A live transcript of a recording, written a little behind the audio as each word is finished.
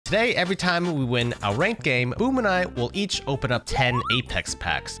Today, every time we win a ranked game, Boom and I will each open up 10 Apex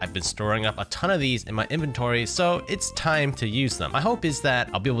packs. I've been storing up a ton of these in my inventory, so it's time to use them. My hope is that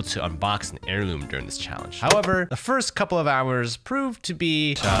I'll be able to unbox an heirloom during this challenge. However, the first couple of hours proved to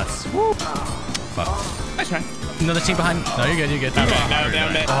be shots. Woo! Fuck. Nice try. Another team behind. No, you're good, you're good.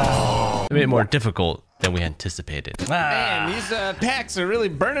 Oh, a bit more difficult than we anticipated. Man, these packs are really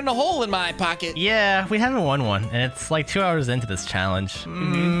burning a hole in my pocket. Yeah, we haven't won one, and it's like 2 hours into this challenge.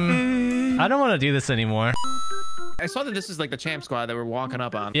 I don't want to do this anymore. I saw that this is like the champ squad that we're walking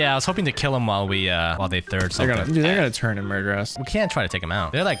up on. Yeah, I was hoping to kill them while they third something. They're gonna turn and murder us. We can't try to take them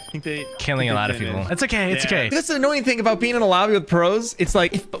out. They're like killing a lot of people. It's okay, it's okay. That's the annoying thing about being in a lobby with pros. It's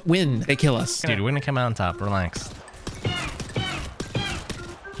like, if but when they kill us. Dude, we're gonna come out on top. Relax.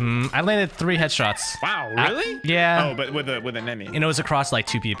 I landed 3 headshots. Wow, really? Yeah. Oh, but with an enemy. And it was across like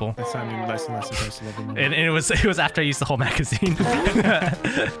 2 people. That's sounding less and less impressive. And it was after I used the whole magazine.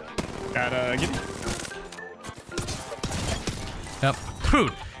 Gotta get it. Yep.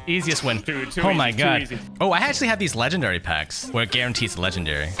 Dude, easiest win. Dude, oh my god. Easy. Oh, I actually have these legendary packs where it guarantees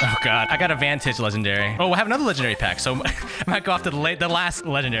legendary. Oh god, I got a Vantage legendary. Oh, I have another legendary pack, so I might go off to the last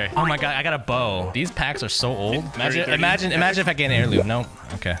legendary. Oh my god, I got a bow. These packs are so old. Imagine if I get an heirloom. No.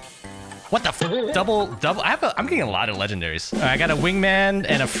 Okay. What the f? Double. I'm getting a lot of legendaries. I got a wingman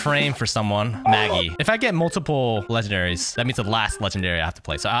and a frame for someone. Maggie. If I get multiple legendaries, that means the last legendary I have to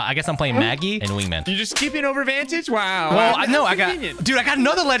play. So I guess I'm playing Maggie and wingman. You just keeping over Vantage? Wow. Well, I got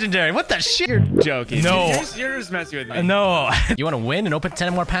another legendary. What the shit? You're joking. No. You're just messing with me. No. You want to win and open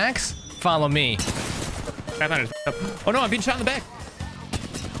 10 more packs? Follow me. Oh no, I'm being shot in the back.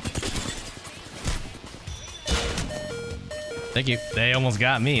 Thank you. They almost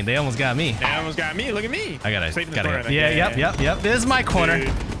got me. They almost got me. Look at me. I gotta. Yeah, yep. This is my corner.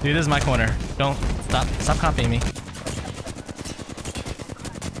 Dude, this is my corner. Don't stop copying me.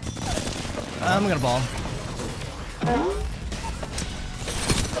 I'm gonna ball.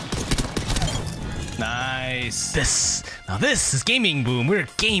 Nice. Now this is gaming, Boom. We're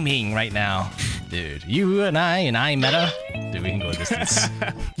gaming right now. Dude, you and I meta. Dude, we can go a distance.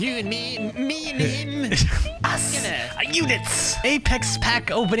 You and me and him. Us. Units. Apex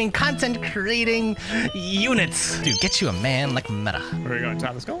pack opening, content creating units. Dude, get you a man like meta. Where are we going?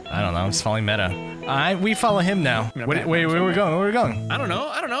 Top of the skull? I don't know. I'm just following meta. We follow him now. Wait, where are we going? Where are we going? I don't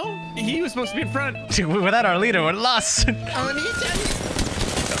know. He was supposed to be in front. Dude, without our leader, we're lost. Oh, and he's dead.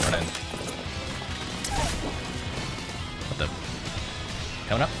 Gotta run in. What the?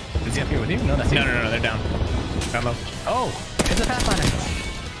 Coming up? Is he up here with you? No, that's No, they're down. Down low. Oh, it's a Pathfinder.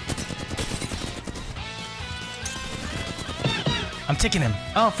 I'm ticking him.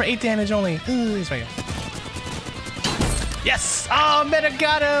 Oh, for 8 damage only. Ooh, he's right here. Yes! Oh, meta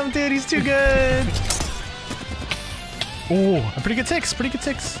got him, dude. He's too good. Oh, a pretty good ticks.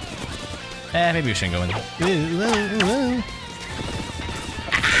 Maybe we shouldn't go in.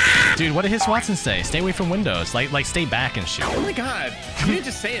 Dude, what did his Watson say? Stay away from windows. Like stay back and shoot. Oh my god. You didn't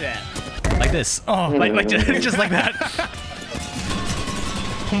just say that. Like this. Oh, like just like that.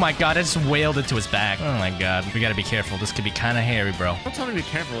 Oh my god, I just wailed into his back. Oh my god. We gotta be careful. This could be kind of hairy, bro. Don't tell me to be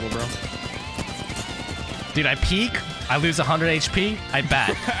careful, little bro. Dude, I peek. I lose 100 HP. I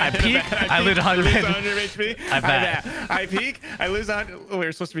bat. I peek. I lose 100 HP. I bat. I peek. I lose 100. Oh, we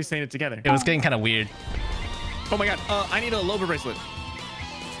were supposed to be saying it together. It was getting kind of weird. Oh my god. I need a Loba bracelet.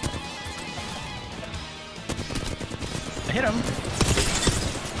 I hit him.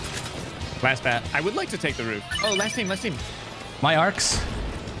 Last bat. I would like to take the roof. Oh, last team. My arcs.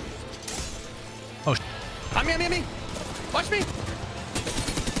 Oh, on me. Watch me.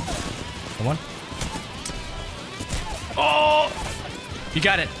 Come on. Oh! You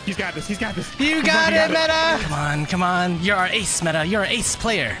got it. He's got this. You got it, meta. Come on. You're our ace, meta. You're our ace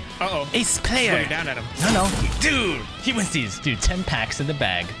player. Uh-oh. Ace player. Looking down at him. No. Dude, he wins these. Dude, 10 packs in the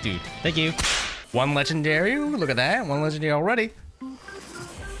bag. Dude, thank you. 1 legendary. Ooh, look at that. 1 legendary already.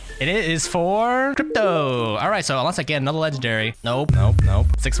 It is for crypto. All right, so unless I get another legendary. Nope.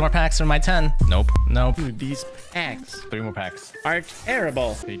 6 more packs for my 10. Nope. Dude, these packs. 3 more packs. Are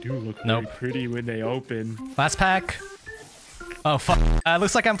terrible. They do look very pretty when they open. Last pack. Oh, fuck.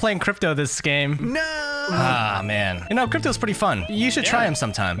 Looks like I'm playing crypto this game. No. Ah, man. You know, crypto's pretty fun. You should try him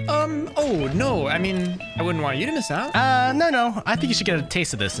sometime. Oh, no. I mean, I wouldn't want you to miss out. No. I think you should get a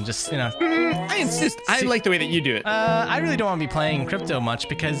taste of this and just, I insist. I like the way that you do it. I really don't want to be playing crypto much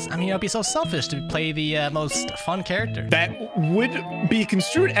because, I mean, it would be so selfish to play the most fun character. That would be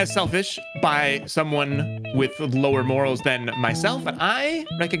construed as selfish by someone with lower morals than myself, but I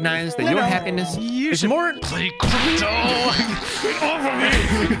recognize that your happiness is more... Play crypto! Get off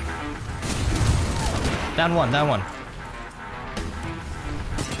of me! Down one.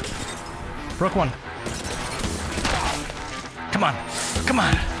 Broke one. Come on. Come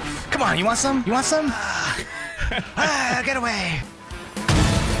on. Come on. You want some? You want some? Get away.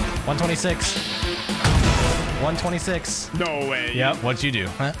 126. 126. No way. Yep. What'd you do?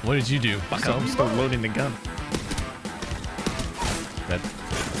 Huh? What did you do? I'm still loading the gun. Good.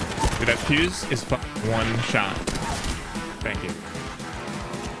 Dude, that fuse is one shot. Thank you.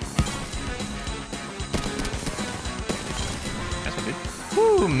 That's what dude.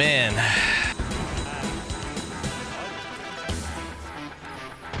 Woo, man.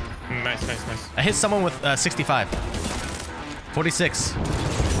 Nice, nice, nice. I hit someone with 65. 46.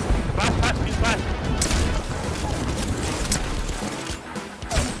 Flash, he's flash.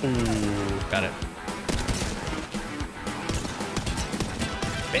 Ooh, got it.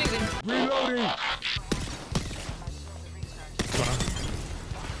 Amazing. Reloading. What's going on?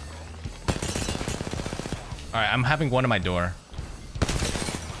 All right, I'm having one at my door.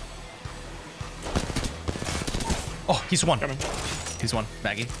 Oh, he's one. Coming. He's one.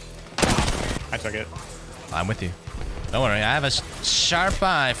 Maggie. I took it. I'm with you. Don't worry, I have a sharp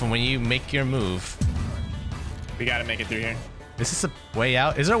eye for when you make your move. We gotta make it through here. Is this a way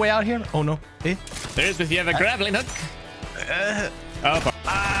out? Is there a way out here? Oh no. Eh? There is, if you have a grappling hook. Oh, fuck.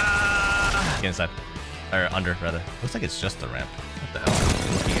 Get inside. Or under, rather. Looks like it's just the ramp. What the hell?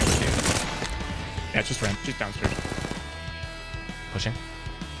 I'm looking at with you. Yeah, it's just ramp. Just downstairs. Pushing.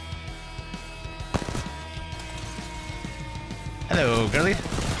 Hello, girlie.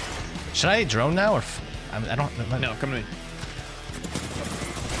 Should I drone now or? I don't. No, come to me.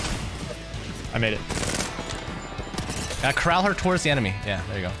 I made it. Corral her towards the enemy. Yeah,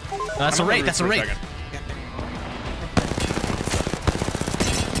 there you go. That's a raid. That's a raid.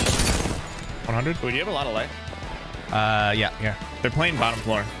 100. Oh, do you have a lot of light? Yeah, here. They're playing bottom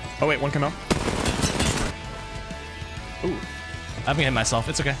floor. Oh wait, one come up. Ooh. I haven't hit myself.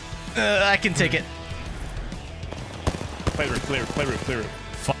 It's okay. I can take it. Play roof, play roof.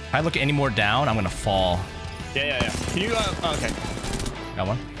 If I look any more down, I'm gonna fall. Yeah. Can you, oh, okay. Got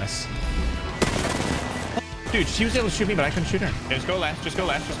one. Nice. Dude, she was able to shoot me, but I couldn't shoot her. Yeah, just go last.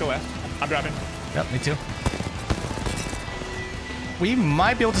 I'm dropping. Yep, me too. We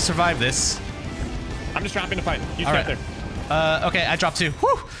might be able to survive this. I'm just dropping to fight. You All stay right. there. Okay, I dropped two.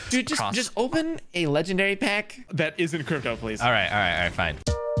 Woo! Dude, Cross. just open a legendary pack that isn't crypto, please. All right, fine.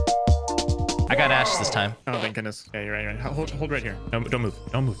 I got Ash this time. Oh, thank goodness. Yeah, you're right. Hold right here. No, don't move.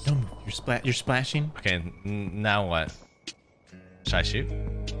 You're splashing. Okay, now what? Should I shoot?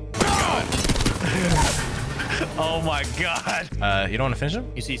 Oh my god. You don't want to finish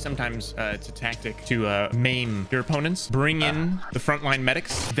him? You see, sometimes it's a tactic to maim your opponents, bring in the frontline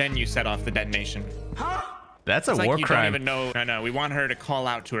medics, then you set off the detonation. That's a It's like war you crime. don't even know. No, we want her to call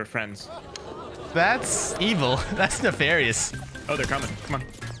out to her friends. That's evil. That's nefarious. Oh, they're coming. Come on.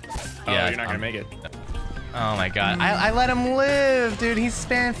 Oh, Yeah, you're not gonna make it. Oh my god. I let him live, dude. He's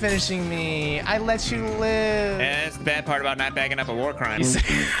spam finishing me. I let you live. Yeah, that's the bad part about not backing up a war crime.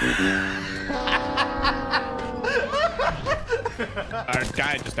 Our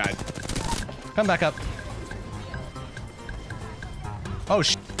guy just died. Come back up. Oh,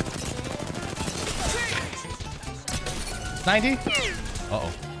 90?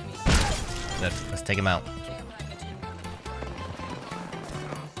 Uh-oh. Let's take him out.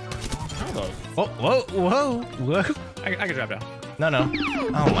 Whoa. I can drop down. No.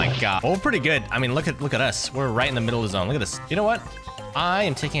 Oh my god. Oh, we're pretty good. I mean, look at us. We're right in the middle of the zone. Look at this. You know what? I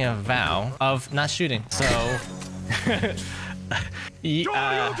am taking a vow of not shooting. So,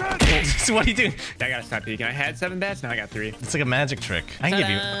 so what are you doing? I gotta stop peeking. I had 7 bats, now I got 3. It's like a magic trick. I can give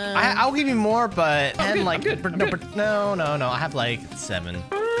you. I'll give you more, but I'm good, like I'm good, I'm good. No. I have like 7.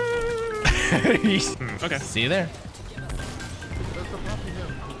 Okay. See you there.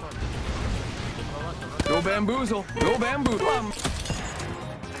 Go bamboozle. Go bamboozle.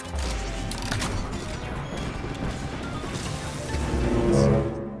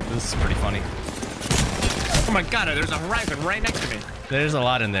 This is pretty funny. Oh my god, there's a horizon right next to me. There's a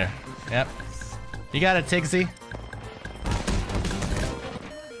lot in there. Yep. You got it, Tigsy.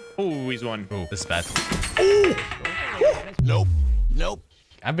 Oh, he's one. Ooh, this is bad. Nope.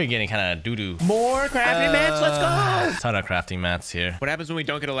 I've been getting kind of doo-doo. More crafting mats, let's go! Ton of crafting mats here. What happens when we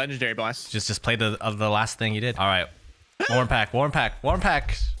don't get a legendary, boss? Just play the last thing you did. All right. Warm pack.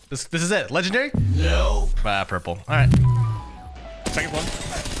 This is it. Legendary? No. Purple. All right. Second floor.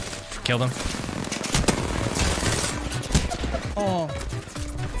 Killed him. Oh.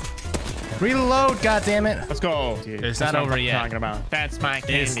 Reload, goddammit. Let's go. Dude, It's that's not what over I'm yet. Talking about. That's my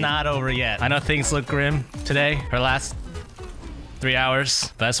candy. It's not over yet. I know things look grim today. Her last 3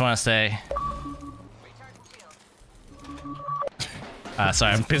 hours. But I just want to say,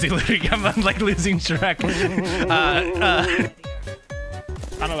 Sorry, I'm busy looting. I'm like losing track. On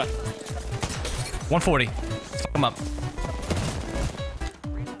the left. 140. Fuck him up.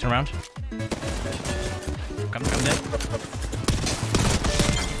 Turn around. Come dead.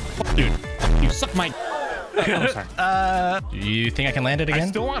 Dude, you suck my. Oh, sorry. Do you think I can land it I again?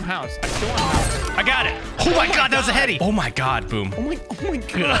 still want house. I still want house. I got it. Oh my god, that was a heady. Oh my god, boom. Oh my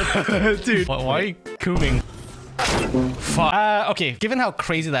god. Dude, why are you cooming? Fuck. Okay, given how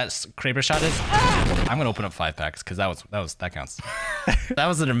crazy that Kraber shot is, I'm gonna open up 5 packs because that counts. That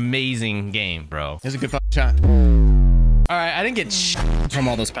was an amazing game, bro. Here's a good fucking shot. All right, I didn't get from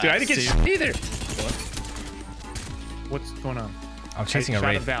all those packs. Dude, I didn't get dude. either. What's going on? I'm chasing a Shot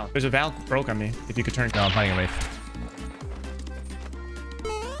wraith. Val. There's a Val broke on me. If you could turn. No, I'm fighting a wraith.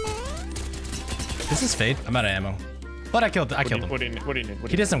 This is Fade. I'm out of ammo. But I killed him. What do you need?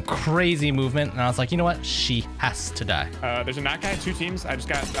 He did some crazy movement, and I was like, you know what? She has to die. There's a knock guy, 2 teams. I just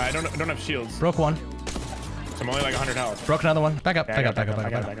got. I don't have shields. Broke one. So I'm only like 100 health. Broke another one. Back up. Yeah, Back up.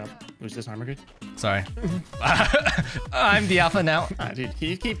 back up. Was this armor good? Sorry. I'm the alpha now. Dude, can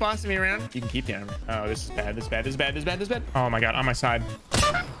you keep bossing me around? You can keep the armor. Oh, this is bad. This is bad. This is bad. This is bad. This is bad. Oh my god, on my side.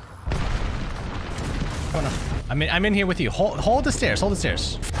 Oh no. I'm in here with you. Hold the stairs. Hold the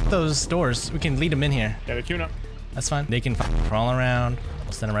stairs. F those doors. We can lead them in here. Yeah, they're queuing up. That's fine. They can crawl around.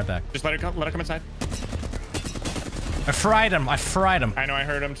 We'll send them right back. Just let her come. Let her come inside. I fried him. I fried him. I know. I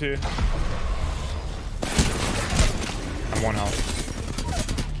heard him too. I'm 1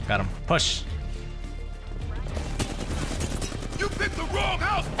 health. Got him. Push. You picked the wrong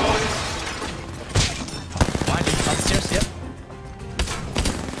house, Why did you top the stairs?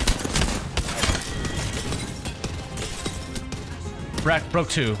 Yep. Broke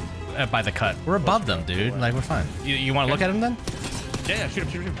 2 by the cut. We're above them, dude. Like, we're fine. You want to look at him then? Yeah, shoot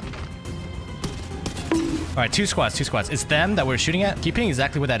him. All right, 2 squads. It's them that we're shooting at. Keep hitting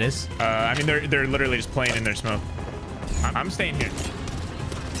exactly what that is. I mean, they're literally just playing in their smoke. I'm staying here.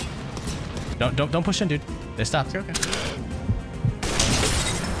 Don't push in, dude. They stopped. Okay.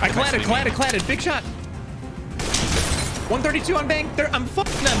 I cladded. Big shot. 132 on bang. I'm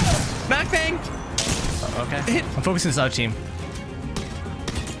fucking them. Knock bang. Okay. Hit. I'm focusing this other team.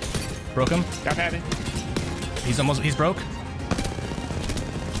 Broke him. Got Patty. He's broke.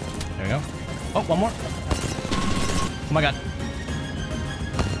 There we go. Oh, one more. Oh my god.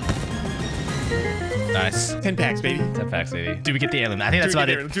 Nice. 10 packs, baby. 10 packs, baby. Do we get the heirloom? I think that's about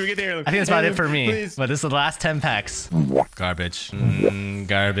it. Do we get the heirloom? I think that's about it for me. Please. But this is the last 10 packs. Garbage.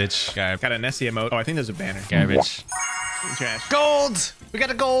 Garbage. Got an Nessie emote. Oh, I think there's a banner. Garbage. Trash. Gold! We got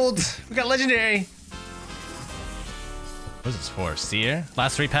a gold! We got legendary! What is this for? Seer?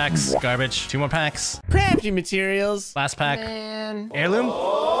 Last 3 packs. Garbage. 2 more packs. Crafty materials. Last pack. Man. Heirloom?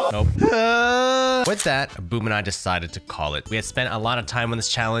 Nope. With that, Boom and I decided to call it. We had spent a lot of time on this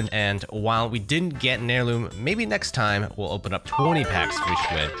challenge, and while we didn't get an heirloom, maybe next time we'll open up 20 packs for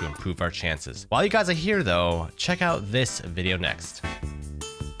each win to improve our chances. While you guys are here though, check out this video next.